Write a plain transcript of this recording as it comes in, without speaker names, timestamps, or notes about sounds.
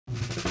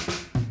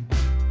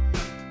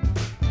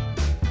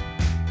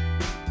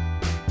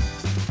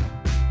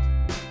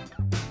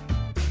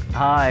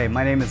Hi,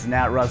 my name is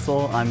Nat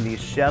Russell. I'm the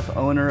chef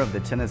owner of the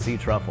Tennessee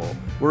Truffle.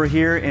 We're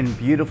here in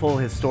beautiful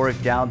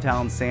historic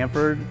downtown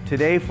Sanford.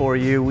 Today for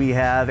you we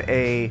have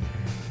a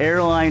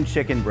airline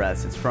chicken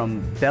breast. It's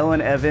from Bell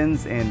 &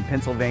 Evans in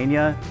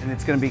Pennsylvania, and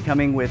it's going to be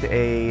coming with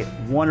a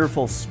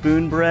wonderful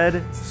spoon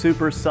bread,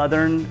 super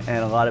southern,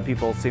 and a lot of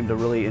people seem to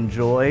really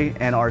enjoy.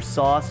 And our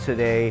sauce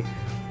today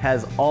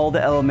has all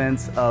the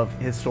elements of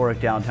historic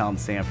downtown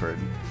Sanford.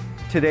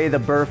 Today the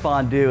Beurre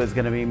Fondue is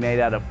going to be made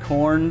out of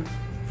corn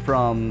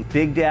from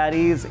Big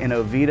Daddy's in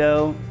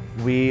Oviedo.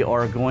 We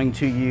are going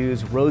to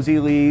use Rosie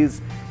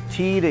Lee's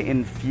tea to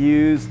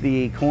infuse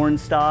the corn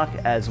stock,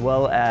 as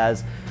well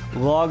as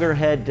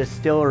Loggerhead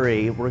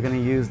Distillery. We're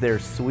going to use their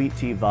sweet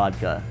tea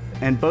vodka.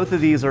 And both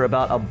of these are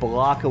about a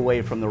block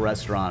away from the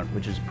restaurant,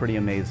 which is pretty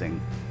amazing.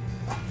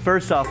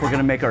 First off, we're going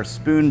to make our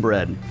spoon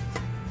bread.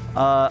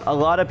 A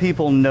lot of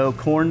people know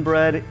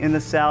cornbread in the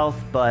South,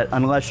 but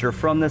unless you're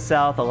from the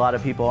South, a lot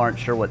of people aren't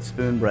sure what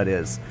spoon bread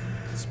is.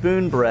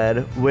 Spoon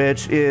bread,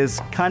 which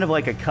is kind of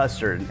like a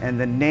custard, and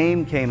the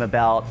name came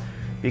about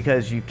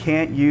because you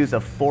can't use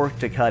a fork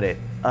to cut it.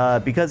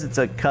 Because it's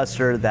a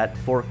custard, that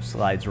fork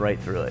slides right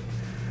through it.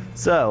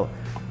 So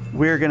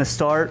we're going to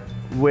start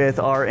with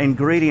our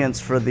ingredients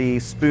for the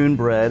spoon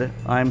bread.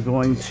 I'm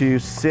going to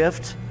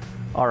sift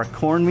our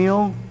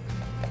cornmeal,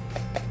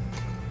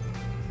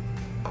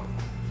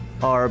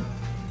 our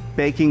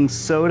baking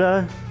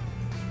soda,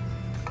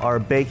 our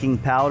baking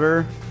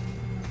powder,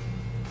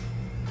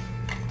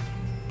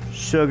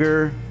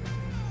 sugar,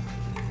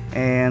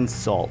 and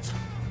salt.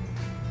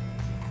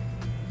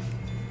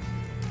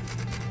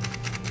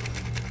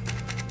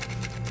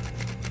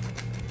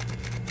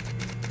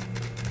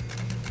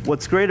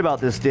 What's great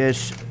about this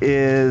dish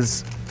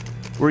is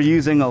we're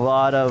using a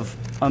lot of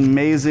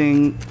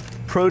amazing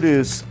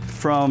produce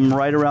from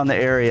right around the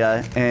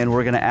area, and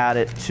we're going to add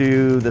it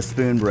to the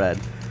spoon bread.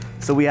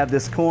 So we have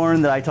this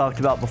corn that I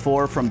talked about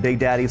before from Big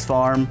Daddy's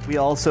farm. We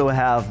also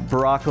have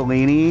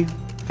broccolini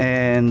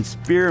and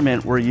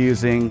spearmint we're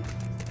using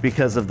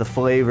because of the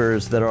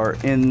flavors that are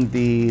in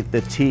the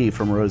tea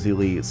from Rosie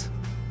Lee's.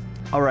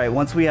 All right,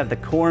 once we have the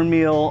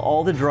cornmeal,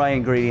 all the dry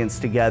ingredients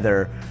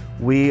together,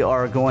 we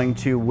are going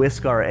to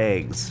whisk our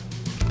eggs.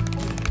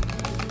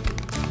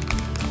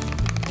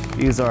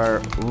 These are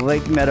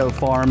Lake Meadow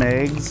Farm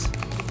eggs,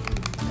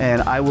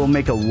 and I will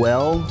make a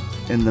well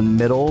in the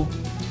middle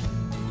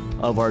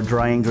of our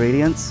dry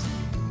ingredients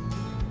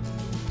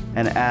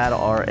and add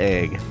our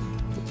egg.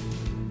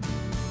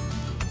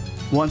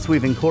 Once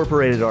we've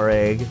incorporated our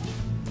egg,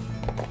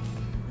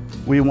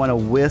 we want to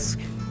whisk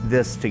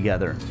this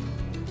together.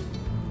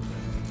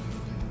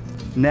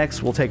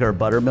 Next, we'll take our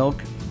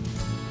buttermilk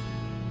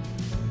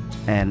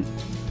and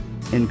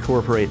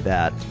incorporate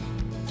that.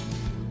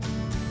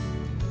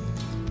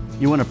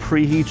 You want to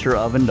preheat your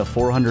oven to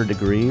 400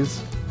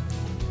 degrees.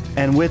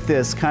 And with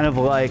this, kind of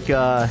like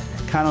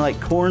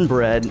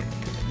cornbread,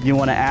 you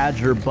want to add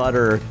your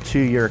butter to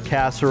your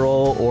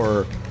casserole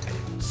or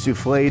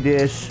souffle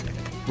dish.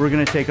 We're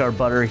going to take our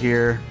butter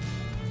here,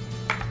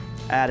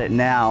 add it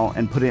now,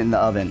 and put it in the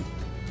oven.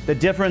 The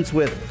difference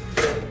with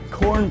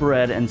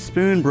cornbread and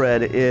spoon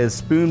bread is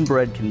spoon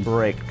bread can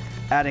break.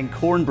 Adding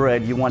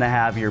cornbread, you want to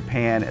have your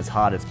pan as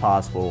hot as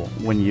possible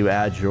when you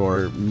add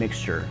your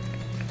mixture.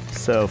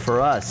 So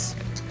for us,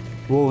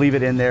 we'll leave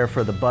it in there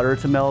for the butter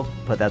to melt,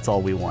 but that's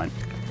all we want.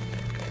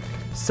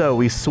 So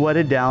we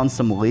sweated down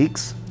some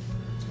leeks,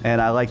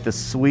 and I like the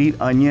sweet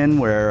onion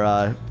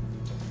where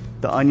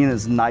the onion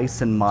is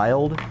nice and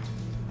mild.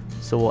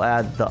 So we'll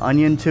add the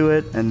onion to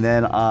it, and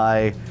then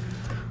I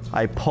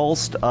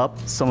pulsed up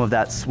some of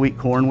that sweet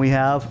corn we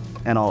have,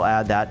 and I'll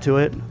add that to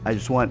it. I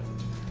just want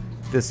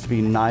this to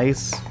be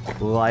nice,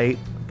 light,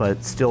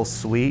 but still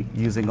sweet,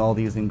 using all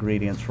these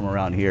ingredients from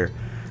around here.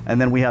 And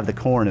then we have the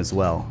corn as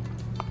well.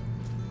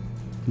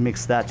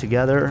 Mix that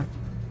together.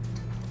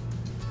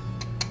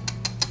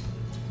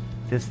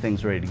 This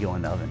thing's ready to go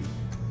in the oven.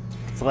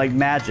 It's like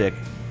magic.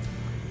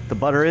 The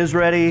butter is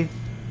ready,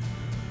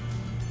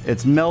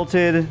 it's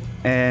melted,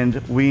 and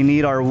we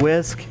need our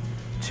whisk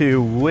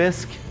to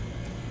whisk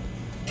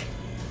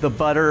the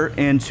butter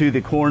into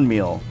the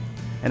cornmeal.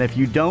 And if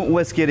you don't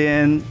whisk it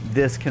in,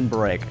 this can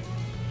break.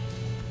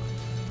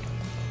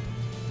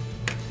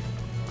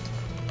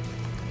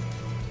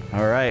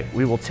 All right,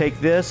 we will take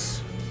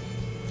this,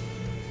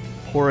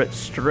 pour it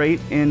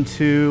straight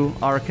into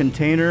our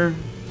container.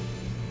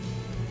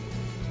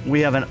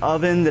 We have an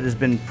oven that has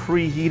been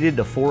preheated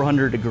to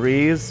 400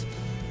 degrees,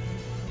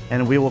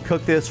 and we will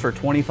cook this for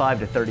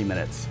 25 to 30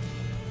 minutes.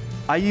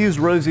 I use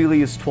Rosie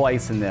Lee's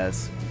twice in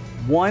this.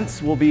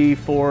 Once will be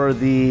for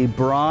the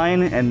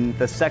brine, and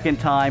the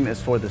second time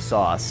is for the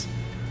sauce.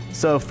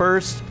 So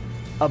first,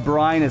 a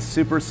brine is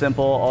super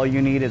simple. All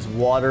you need is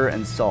water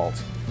and salt.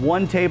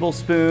 1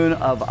 tablespoon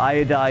of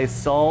iodized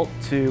salt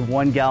to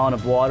 1 gallon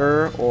of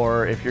water,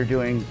 or if you're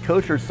doing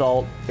kosher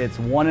salt, it's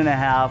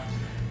 1.5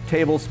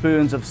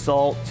 tablespoons of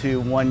salt to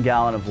 1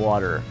 gallon of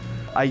water.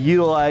 I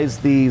utilize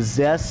the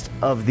zest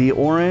of the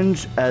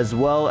orange as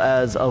well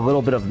as a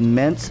little bit of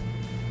mint,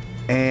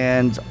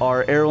 and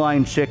our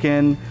airline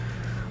chicken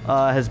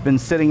has been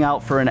sitting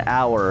out for an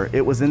hour.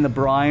 It was in the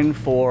brine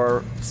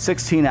for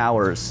 16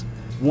 hours.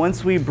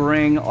 Once we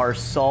bring our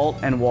salt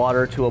and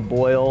water to a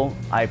boil,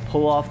 I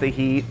pull off the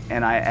heat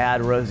and I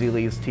add Rosie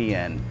Lee's tea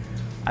in.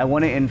 I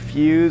want to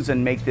infuse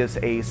and make this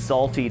a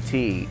salty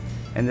tea,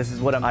 and this is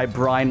what I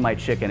brine my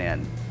chicken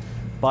in.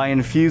 By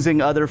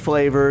infusing other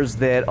flavors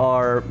that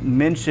are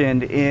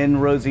mentioned in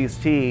Rosie's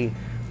tea,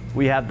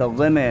 we have the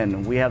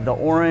lemon, we have the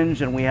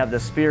orange, and we have the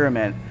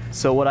spearmint.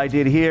 So what I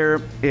did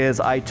here is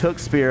I took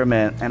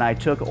spearmint and I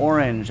took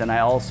orange and I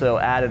also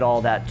added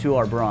all that to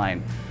our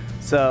brine.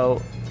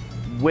 So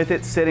with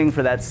it sitting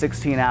for that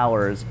 16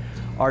 hours,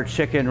 our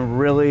chicken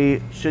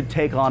really should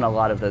take on a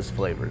lot of those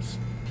flavors.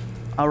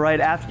 All right,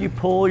 after you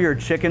pull your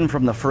chicken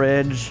from the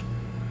fridge,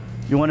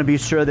 you want to be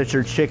sure that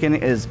your chicken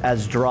is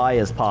as dry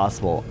as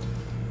possible.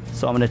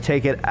 So I'm going to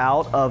take it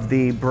out of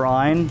the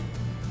brine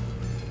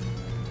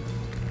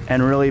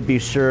and really be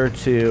sure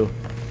to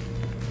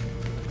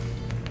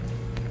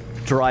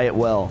dry it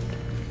well.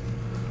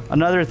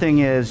 Another thing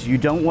is you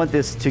don't want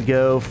this to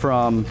go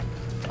from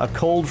a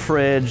cold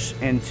fridge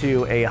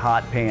into a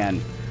hot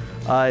pan.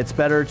 It's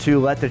better to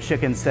let the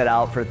chicken sit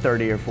out for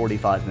 30 or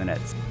 45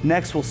 minutes.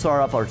 Next, we'll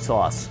start up our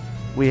sauce.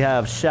 We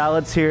have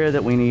shallots here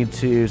that we need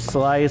to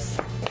slice.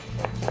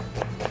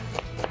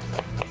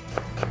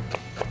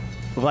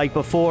 Like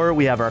before,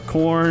 we have our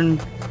corn,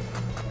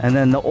 and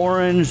then the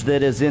orange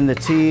that is in the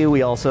tea.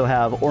 We also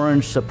have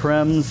orange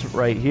supremes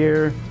right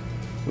here.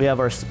 We have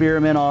our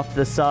spearmint off to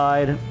the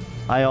side.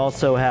 I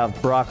also have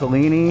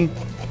broccolini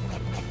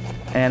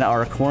and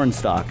our corn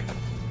stock.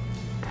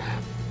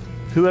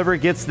 Whoever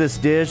gets this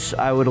dish,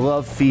 I would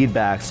love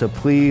feedback, so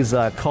please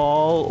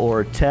call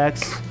or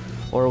text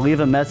or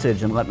leave a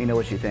message and let me know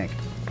what you think.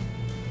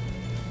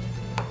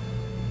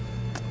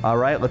 All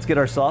right, let's get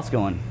our sauce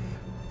going.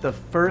 The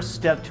first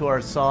step to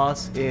our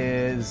sauce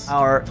is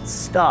our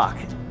stock.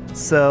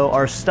 So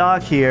our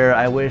stock here,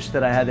 I wish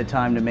that I had the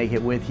time to make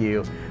it with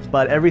you,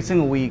 but every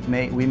single week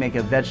we make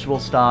a vegetable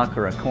stock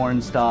or a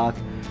corn stock.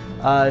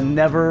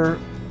 Never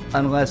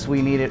unless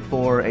we need it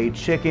for a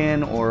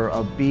chicken or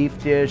a beef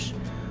dish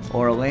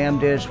or a lamb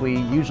dish. We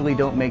usually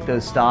don't make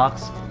those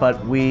stocks,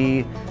 but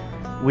we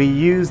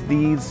use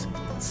these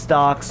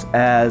stocks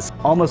as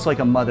almost like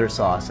a mother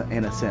sauce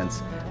in a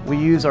sense. We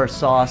use our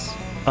sauce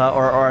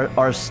or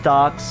our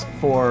stocks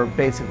for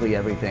basically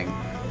everything.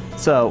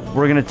 So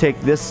we're gonna take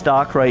this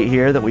stock right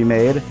here that we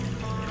made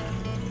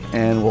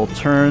and we'll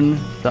turn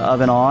the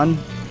oven on.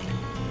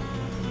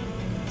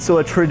 So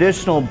a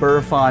traditional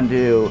beurre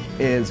fondue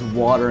is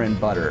water and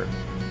butter.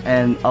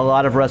 And a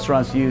lot of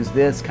restaurants use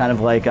this kind of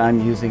like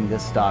I'm using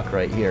this stock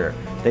right here.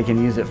 They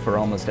can use it for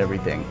almost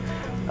everything.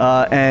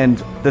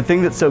 And the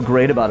thing that's so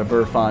great about a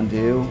beurre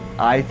fondue,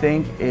 I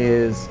think,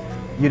 is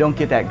you don't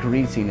get that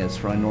greasiness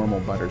from a normal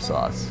butter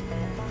sauce.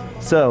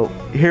 So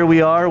here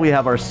we are, we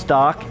have our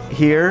stock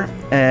here,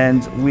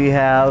 and we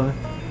have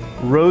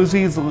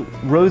Rosie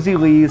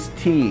Lee's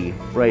tea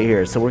right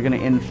here. So we're gonna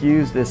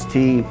infuse this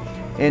tea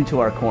into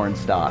our corn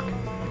stock.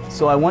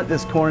 So I want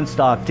this corn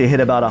stock to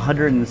hit about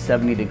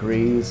 170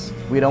 degrees.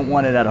 We don't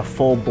want it at a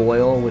full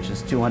boil, which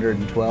is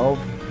 212.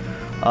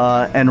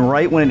 And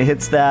right when it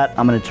hits that,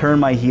 I'm gonna turn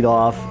my heat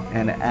off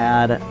and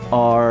add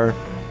our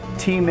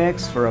tea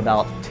mix for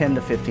about 10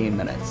 to 15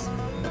 minutes.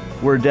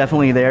 We're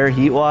definitely there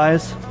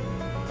heat-wise,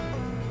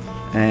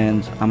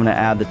 and I'm gonna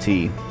add the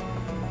tea.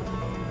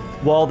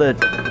 While the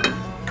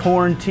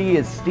corn tea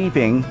is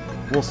steeping,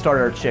 we'll start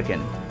our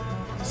chicken.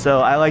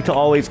 So I like to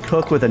always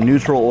cook with a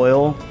neutral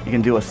oil. You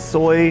can do a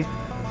soy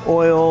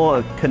oil,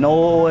 a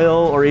canola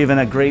oil, or even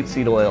a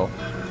grapeseed oil.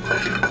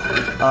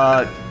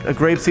 A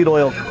grapeseed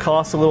oil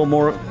costs a little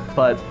more,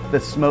 but the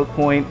smoke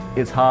point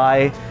is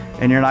high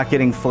and you're not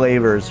getting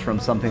flavors from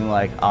something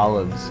like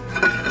olives.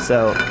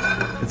 So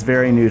it's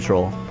very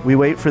neutral. We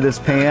wait for this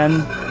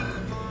pan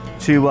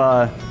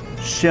to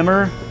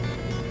shimmer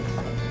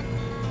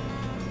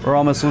or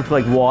almost look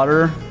like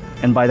water,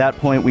 and by that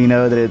point we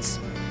know that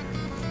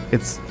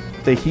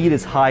the heat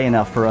is high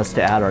enough for us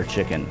to add our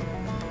chicken.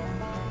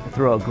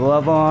 Throw a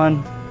glove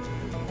on.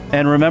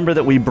 And remember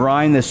that we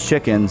brine this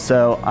chicken,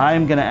 so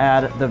I'm gonna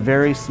add the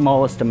very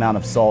smallest amount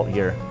of salt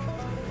here.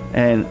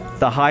 And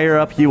the higher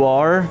up you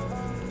are,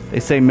 they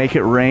say make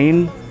it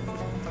rain,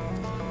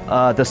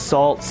 the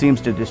salt seems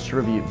to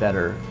distribute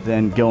better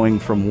than going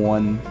from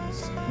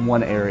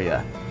one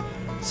area.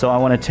 So I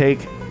wanna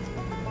take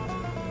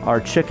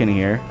our chicken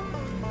here,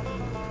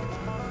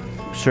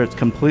 make sure it's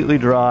completely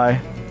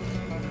dry.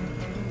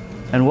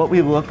 And what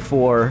we look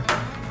for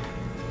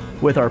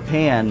with our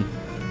pan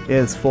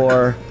is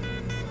for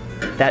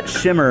that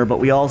shimmer, but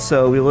we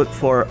look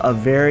for a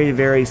very,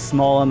 very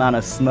small amount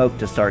of smoke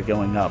to start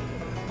going up.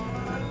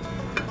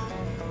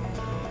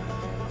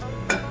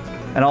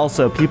 And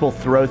also, people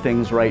throw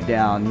things right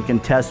down. You can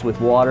test with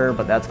water,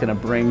 but that's gonna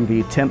bring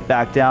the temp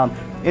back down.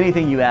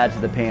 Anything you add to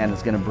the pan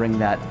is gonna bring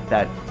that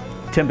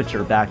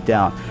temperature back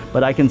down.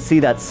 But I can see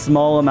that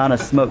small amount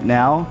of smoke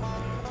now,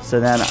 so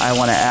then I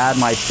wanna add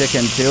my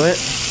chicken to it.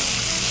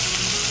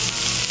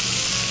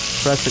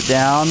 Press it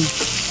down.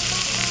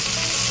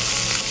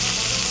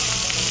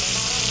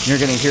 You're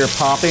gonna hear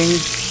popping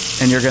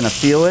and you're gonna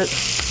feel it.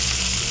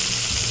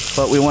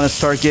 But we wanna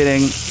start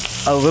getting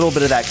a little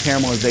bit of that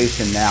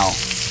caramelization now.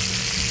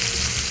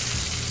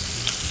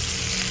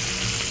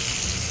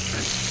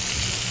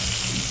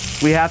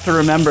 We have to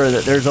remember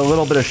that there's a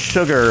little bit of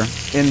sugar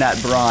in that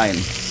brine.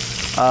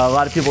 A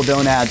lot of people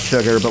don't add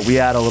sugar, but we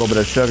add a little bit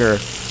of sugar.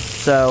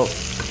 So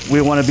we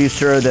wanna be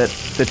sure that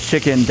the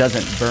chicken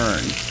doesn't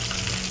burn.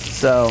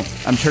 So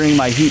I'm turning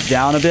my heat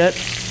down a bit.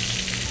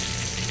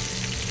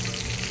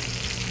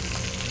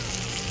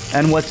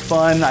 And what's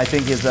fun, I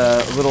think, is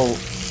a little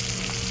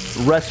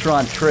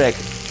restaurant trick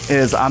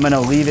is I'm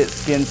gonna leave it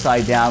skin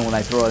side down when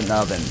I throw it in the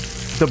oven.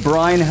 The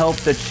brine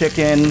helps the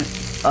chicken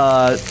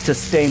to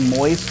stay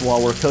moist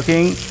while we're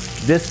cooking.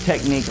 This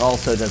technique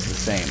also does the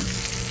same.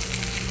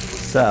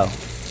 So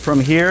from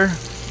here,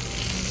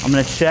 I'm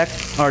gonna check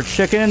our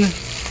chicken.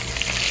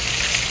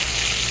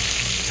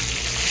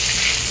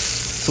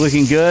 It's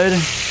looking good.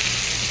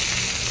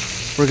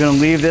 We're gonna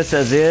leave this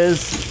as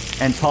is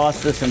and toss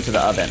this into the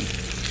oven.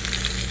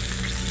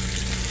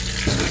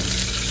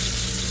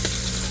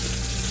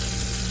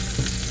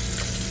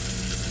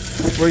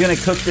 We're gonna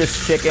cook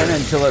this chicken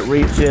until it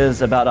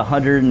reaches about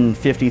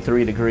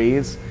 153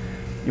 degrees.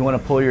 You wanna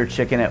pull your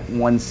chicken at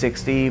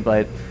 160,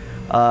 but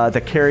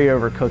the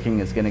carryover cooking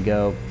is gonna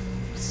go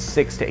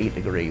 6 to 8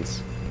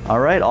 degrees. All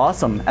right,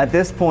 awesome. At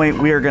this point,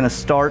 we are gonna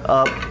start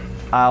up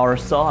our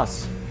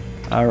sauce.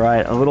 All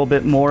right, a little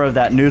bit more of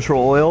that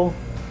neutral oil.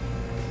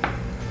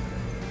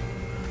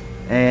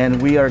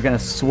 And we are gonna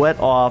sweat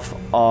off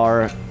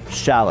our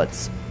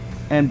shallots.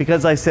 And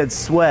because I said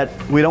sweat,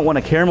 we don't want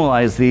to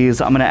caramelize these.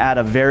 I'm going to add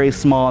a very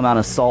small amount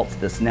of salt to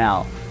this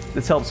now.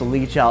 This helps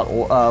leach out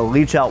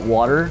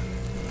water.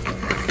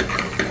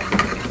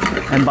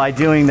 And by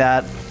doing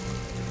that,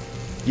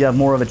 you have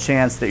more of a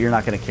chance that you're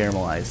not going to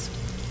caramelize.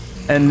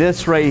 And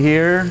this right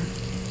here,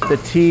 the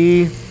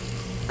tea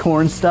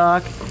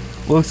cornstalk,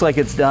 looks like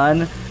it's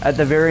done. At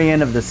the very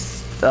end of the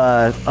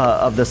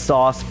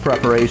sauce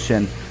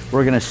preparation,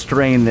 we're going to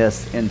strain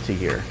this into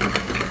here.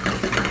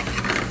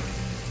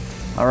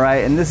 All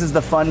right, and this is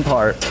the fun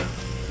part.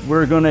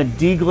 We're gonna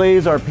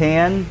deglaze our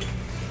pan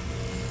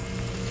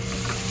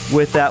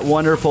with that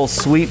wonderful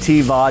sweet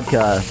tea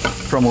vodka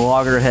from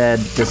Loggerhead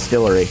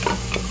Distillery.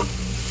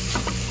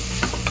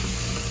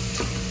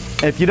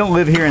 If you don't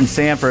live here in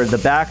Sanford, the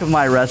back of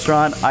my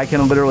restaurant, I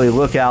can literally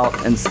look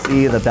out and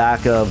see the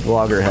back of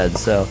Loggerhead,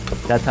 so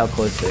that's how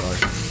close they are.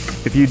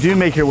 If you do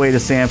make your way to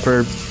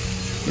Sanford,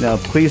 you know,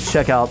 please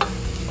check out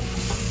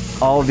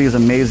all of these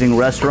amazing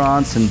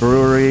restaurants and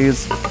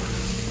breweries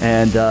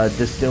and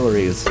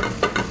distilleries.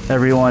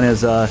 Everyone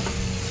is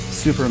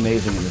super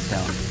amazing in this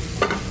town.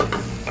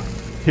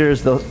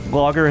 Here's the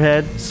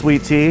Loggerhead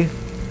sweet tea.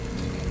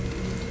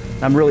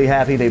 I'm really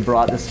happy they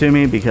brought this to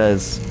me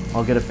because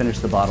I'll get to finish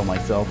the bottle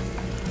myself.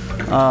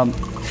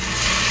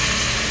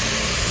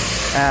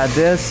 Add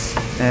this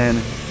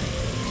and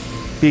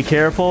be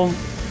careful.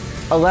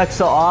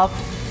 Alexa off.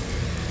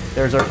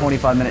 There's our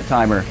 25-minute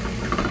timer.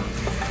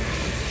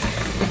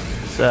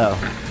 So,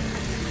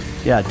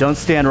 yeah, don't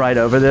stand right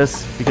over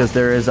this because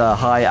there is a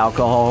high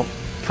alcohol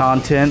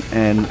content,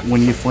 and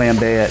when you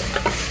flambe it,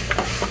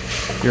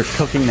 you're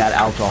cooking that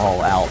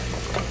alcohol out.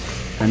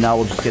 And that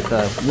will just get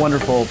the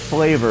wonderful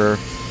flavor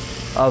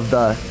of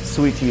the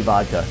sweet tea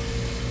vodka.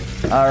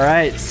 All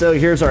right, so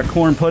here's our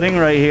corn pudding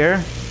right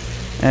here.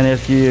 And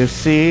if you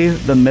see,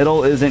 the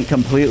middle isn't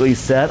completely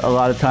set. A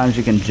lot of times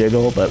you can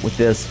jiggle, but with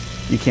this,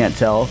 you can't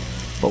tell.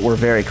 But we're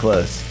very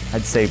close.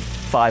 I'd say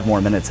 5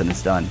 more minutes and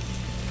it's done.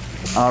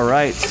 All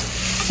right.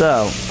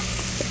 So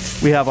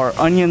we have our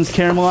onions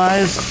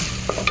caramelized,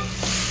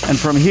 and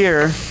from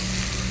here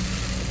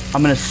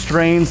I'm going to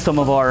strain some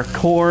of our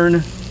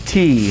corn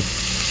tea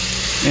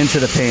into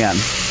the pan.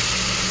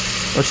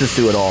 Let's just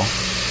do it all.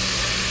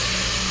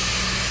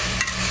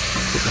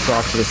 Put this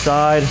off to the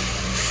side,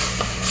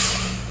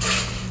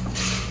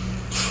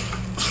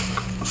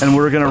 and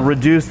we're going to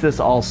reduce this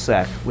all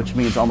sec, which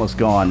means almost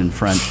gone in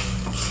French.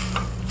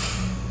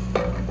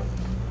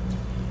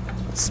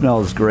 It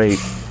smells great.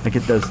 I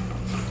get those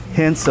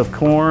hints of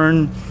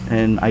corn,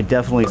 and I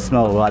definitely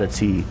smell a lot of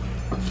tea.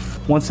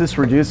 Once this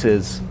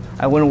reduces,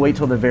 I wouldn't wait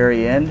till the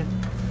very end.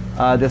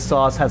 This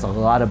sauce has a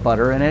lot of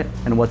butter in it,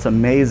 and what's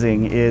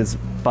amazing is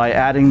by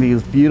adding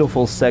these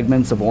beautiful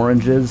segments of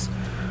oranges,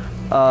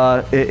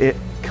 it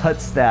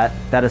cuts that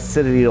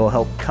acidity. It'll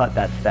help cut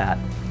that fat.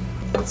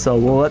 So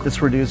we'll let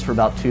this reduce for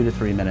about 2 to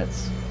 3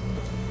 minutes.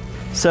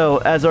 So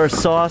as our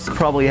sauce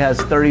probably has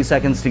 30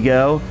 seconds to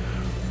go,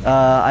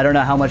 I don't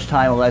know how much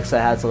time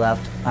Alexa has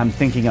left. I'm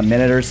thinking a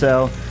minute or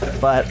so,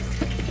 but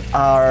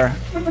our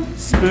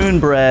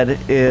spoon bread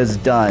is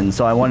done.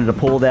 So I wanted to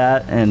pull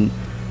that and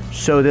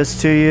show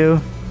this to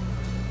you,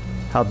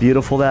 how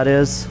beautiful that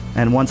is.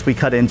 And once we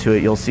cut into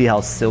it, you'll see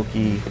how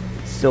silky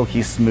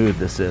smooth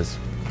this is.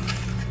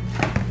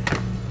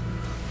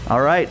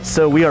 All right,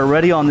 so we are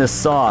ready on this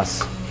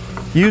sauce.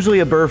 Usually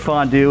a beurre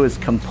fondue is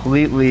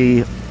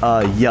completely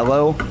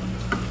yellow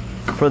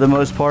for the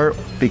most part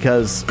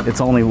because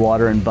it's only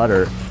water and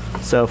butter.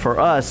 So for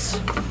us,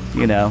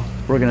 you know,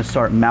 we're gonna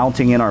start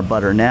melting in our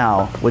butter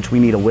now, which we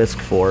need a whisk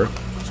for.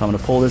 So I'm gonna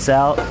pull this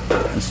out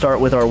and start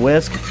with our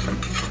whisk.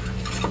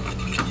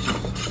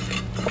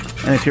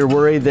 And if you're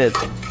worried that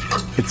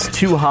it's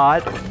too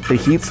hot, the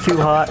heat's too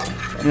hot,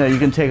 you know, you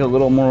can take a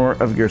little more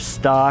of your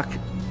stock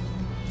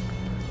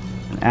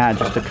and add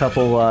just a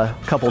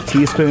couple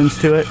teaspoons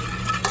to it.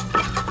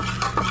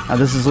 Now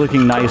this is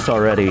looking nice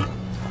already.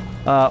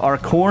 Our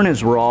corn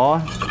is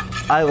raw.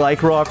 I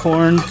like raw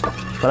corn,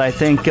 but I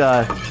think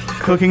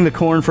cooking the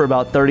corn for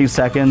about 30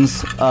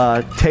 seconds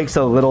takes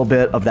a little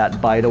bit of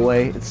that bite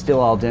away. It's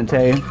still al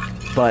dente,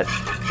 but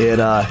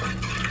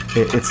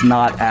it's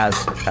not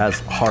as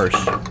harsh.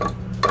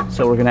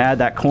 So we're gonna add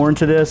that corn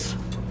to this.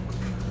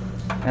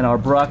 And our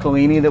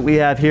broccolini that we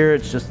have here,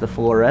 it's just the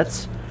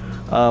florets.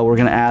 We're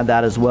gonna add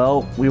that as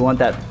well. We want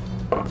that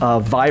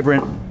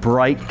vibrant,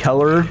 bright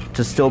color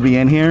to still be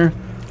in here.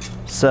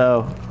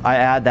 So I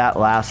add that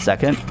last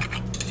second.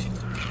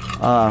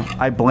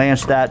 I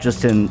blanch that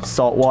just in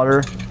salt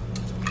water,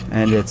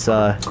 and it's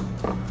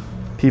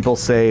people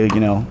say, you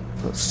know,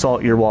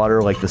 salt your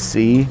water like the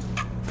sea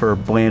for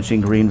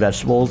blanching green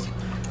vegetables.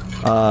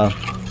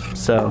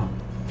 So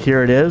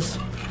here it is,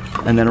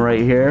 and then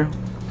right here,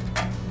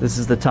 this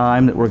is the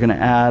time that we're gonna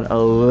add a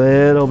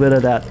little bit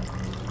of that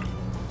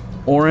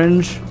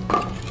orange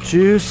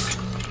juice,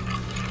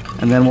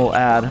 and then we'll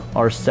add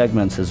our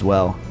segments as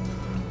well.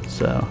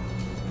 So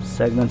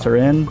segments are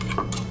in,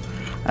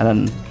 and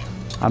then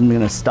I'm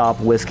gonna stop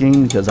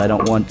whisking because I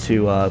don't want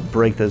to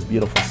break those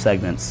beautiful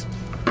segments.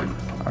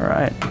 All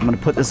right, I'm gonna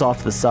put this off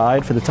to the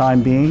side for the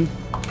time being.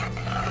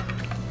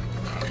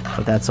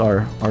 But that's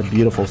our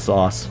beautiful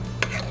sauce.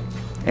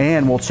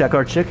 And we'll check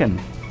our chicken.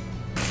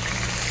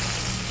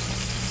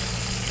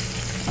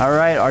 All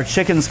right, our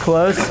chicken's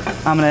close.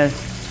 I'm gonna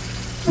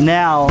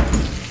now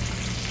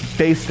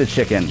baste the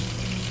chicken.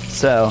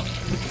 So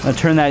I'm gonna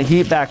turn that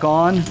heat back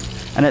on,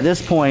 and at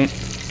this point,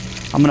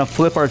 I'm gonna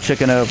flip our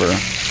chicken over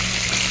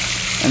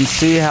and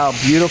see how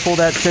beautiful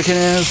that chicken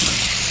is.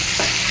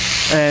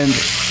 And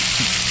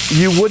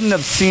you wouldn't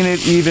have seen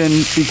it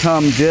even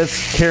become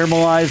this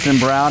caramelized and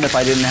brown if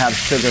I didn't have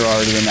sugar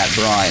already in that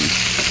brine.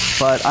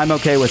 But I'm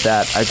okay with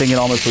that. I think it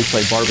almost looks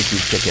like barbecue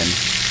chicken.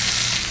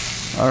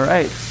 All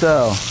right,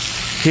 so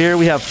here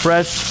we have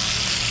fresh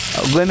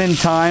lemon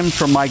thyme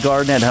from my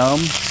garden at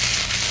home.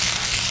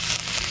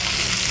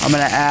 I'm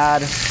gonna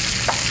add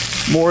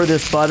more of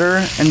this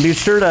butter, and be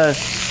sure to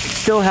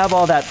still have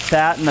all that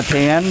fat in the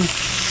pan.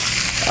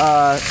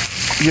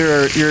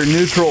 Your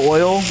neutral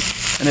oil,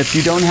 and if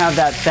you don't have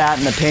that fat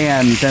in the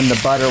pan, then the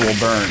butter will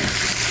burn.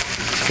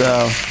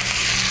 So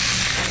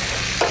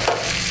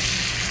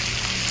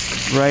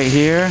right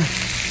here,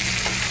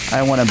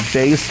 I want to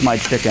baste my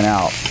chicken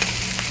out.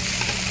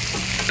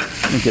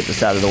 Let me get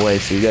this out of the way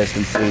so you guys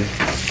can see.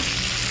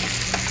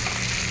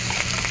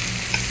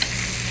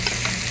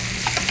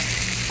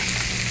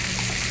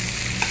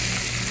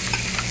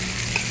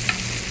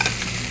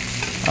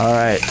 All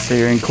right, so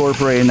you're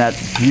incorporating that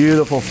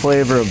beautiful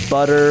flavor of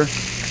butter,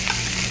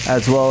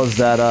 as well as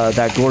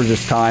that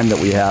gorgeous thyme that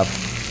we have.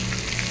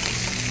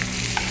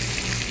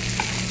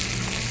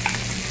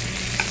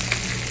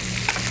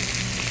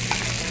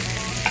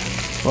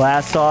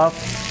 Last off,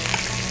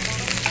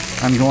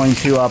 I'm going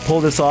to pull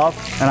this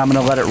off, and I'm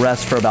going to let it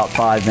rest for about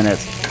 5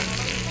 minutes.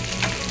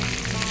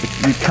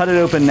 If you cut it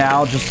open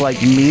now, just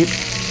like meat,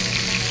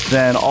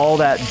 then all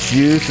that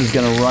juice is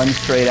going to run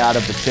straight out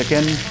of the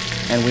chicken.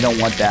 And we don't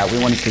want that. We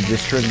want it to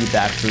distribute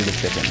back through the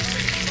chicken.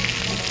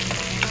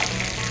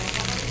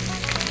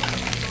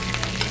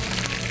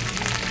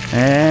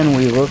 And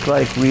we look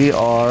like we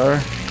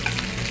are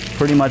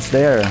pretty much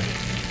there.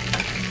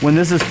 When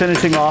this is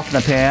finishing off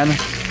in the pan, I'm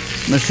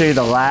going to show you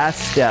the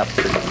last step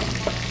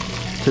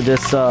to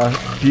this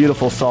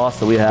beautiful sauce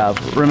that we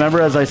have.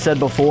 Remember, as I said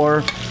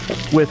before,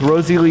 with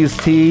Rosie Lee's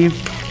tea,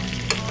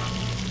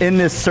 in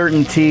this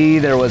certain tea,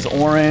 there was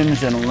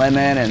orange and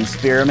lemon and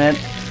spearmint.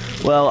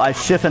 Well, I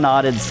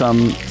chiffonaded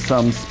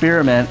some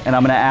spearmint, and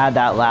I'm gonna add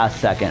that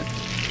last second.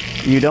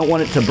 You don't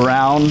want it to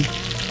brown,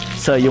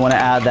 so you wanna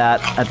add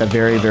that at the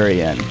very, very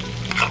end.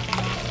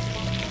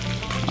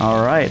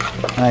 All right,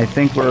 and I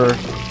think we're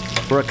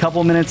a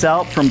couple minutes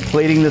out from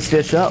plating this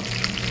dish up.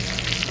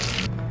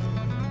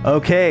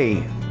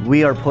 Okay,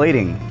 we are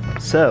plating.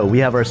 So we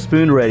have our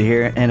spoon right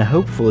here, and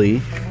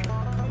hopefully,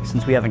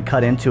 since we haven't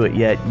cut into it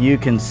yet, you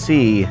can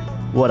see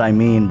what I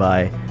mean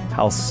by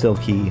how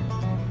silky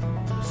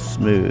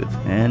smooth.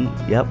 And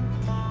yep,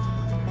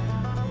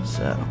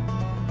 so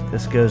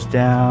this goes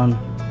down.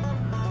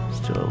 Let's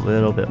do a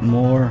little bit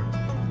more.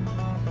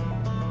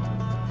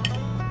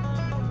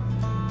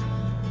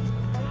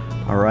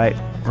 All right,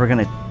 we're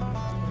gonna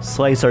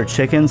slice our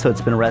chicken so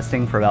it's been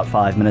resting for about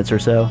 5 minutes or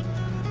so,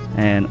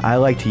 and I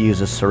like to use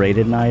a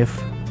serrated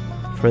knife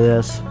for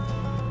this,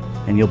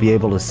 and you'll be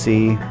able to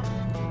see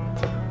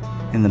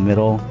in the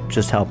middle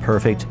just how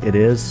perfect it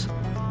is.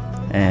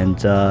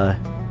 And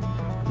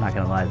I'm not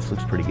gonna lie, this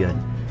looks pretty good.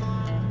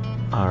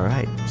 All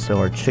right, so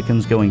our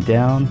chicken's going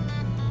down.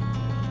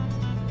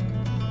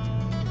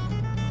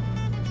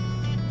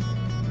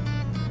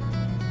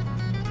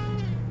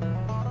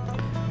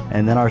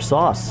 And then our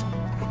sauce.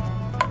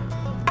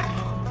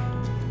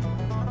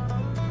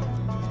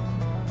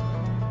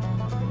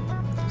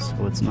 So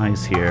what's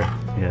nice here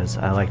is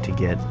I like to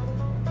get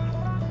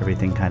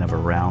everything kind of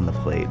around the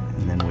plate,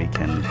 and then we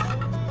can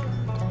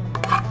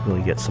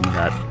really get some of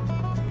that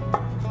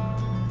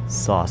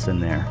sauce in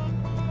there.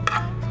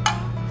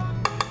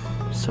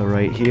 So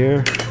right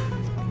here,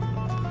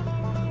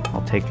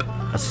 I'll take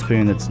a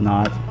spoon that's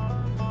not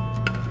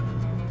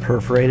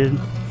perforated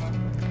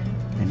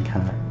and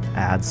kind of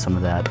add some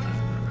of that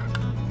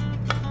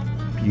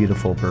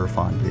beautiful Beurre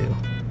Fondue.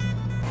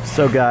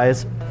 So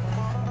guys,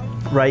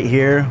 right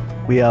here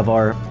we have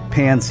our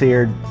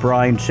pan-seared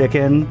brine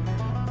chicken,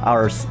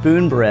 our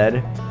spoon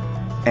bread,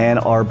 and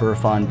our Beurre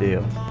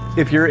Fondue.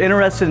 If you're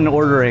interested in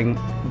ordering,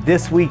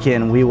 this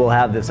weekend we will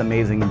have this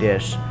amazing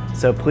dish.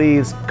 So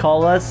please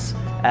call us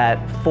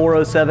at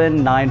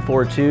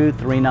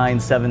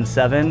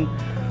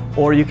 407-942-3977,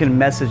 or you can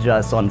message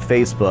us on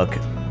Facebook.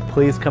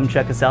 Please come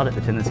check us out at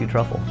the Tennessee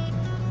Truffle.